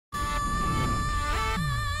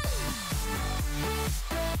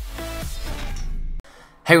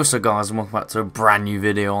Hey, what's up guys, and welcome back to a brand new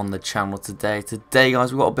video on the channel today. Today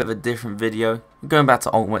guys, we've got a bit of a different video. We're going back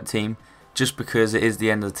to Ultimate Team, just because it is the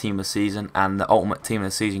end of the Team of the Season, and the Ultimate Team of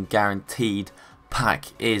the Season Guaranteed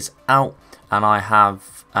pack is out. And I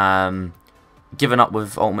have given up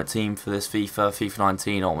with Ultimate Team for this FIFA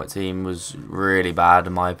 19 Ultimate Team was really bad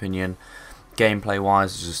in my opinion. Gameplay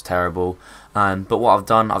wise, it's just terrible. But what I've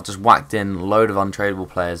done, I've just whacked in a load of untradeable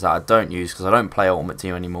players that I don't use because I don't play Ultimate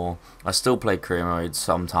Team anymore. I still play career mode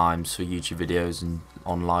sometimes for YouTube videos and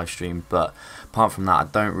on live stream, but apart from that I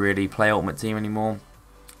don't really play Ultimate Team anymore.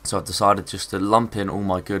 So I've decided just to lump in all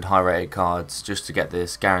my good high rated cards just to get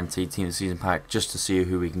this guaranteed Team of the Season pack, just to see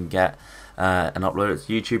who we can get and upload it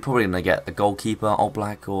to YouTube. Probably going to get a goalkeeper, Old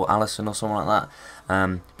Black or Allison or something like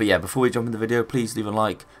that. But yeah, before we jump in the video, please leave a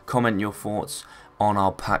like, comment your thoughts on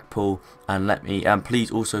our pack pool, and please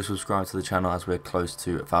also subscribe to the channel as we're close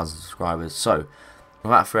to 1,000 subscribers. So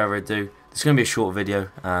without further ado, it's going to be a short video.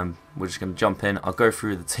 We're just going to jump in. I'll go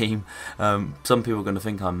through the team. Some people are going to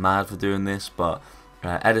think I'm mad for doing this, but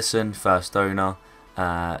Edison, first owner.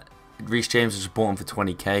 Reece James, I just bought him for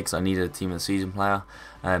 20k because I needed a Team of the Season player.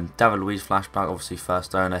 David Luiz, flashback, obviously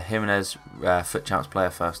first owner. Jimenez, Foot Champs player,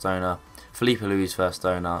 first owner. Felipe Luis, first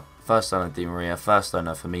owner. First owner Di Maria, first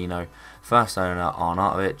owner Firmino, first owner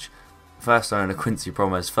Arnautovic, first owner Quincy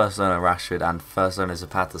Promes, first owner Rashford, and first owner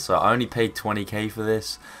Zapata. So I only paid 20k for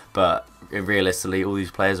this, but realistically all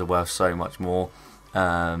these players are worth so much more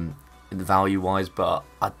value wise, but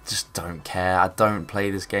I just don't care. I don't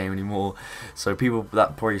play this game anymore, so people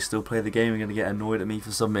that probably still play the game are going to get annoyed at me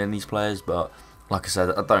for submitting these players, but like I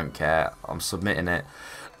said, I don't care. I'm submitting it.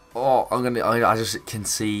 Oh, I just can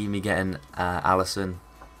see me getting Allison,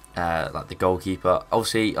 like the goalkeeper.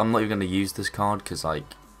 Obviously I'm not even going to use this card because like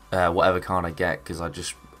whatever card I get, because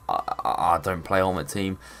I don't play Ultimate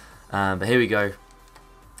Team. But here we go,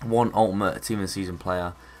 one Ultimate Team of the Season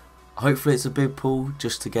player. Hopefully it's a big pool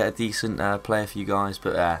just to get a decent player for you guys,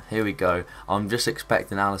 but here we go. I'm just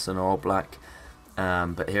expecting Allison or Old Black,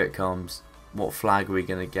 but here it comes. What flag are we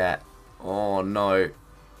going to get? Oh no,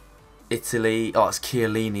 Italy. Oh, it's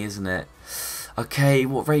Chiellini, isn't it? Okay,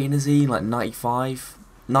 what rating is he? Like 95?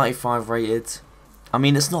 95 rated. I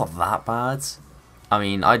mean, it's not that bad. I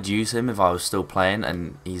mean, I'd use him if I was still playing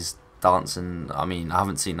and he's dancing. I mean, I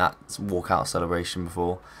haven't seen that walkout celebration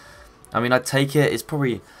before. I mean, I'd take it. It's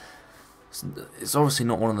obviously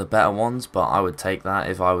not one of the better ones, but I would take that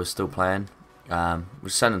if I was still playing. We'll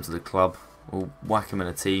send him to the club. We'll whack him in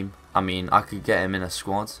a team. I mean, I could get him in a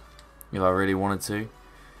squad if I really wanted to.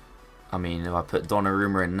 I mean, if I put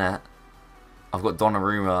Donnarumma in net, I've got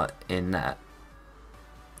Donnarumma in net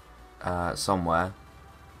somewhere.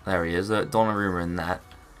 There he is. Donnarumma in net.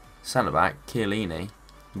 Centre back, Chiellini.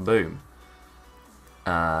 Boom.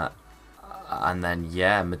 And then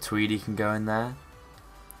yeah, Matuidi can go in there.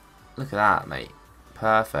 Look at that, mate.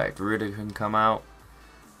 Perfect. Rudiger can come out.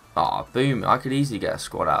 Oh, boom. I could easily get a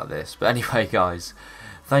squad out of this. But anyway, guys,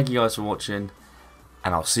 thank you guys for watching,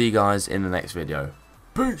 and I'll see you guys in the next video.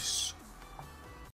 Peace.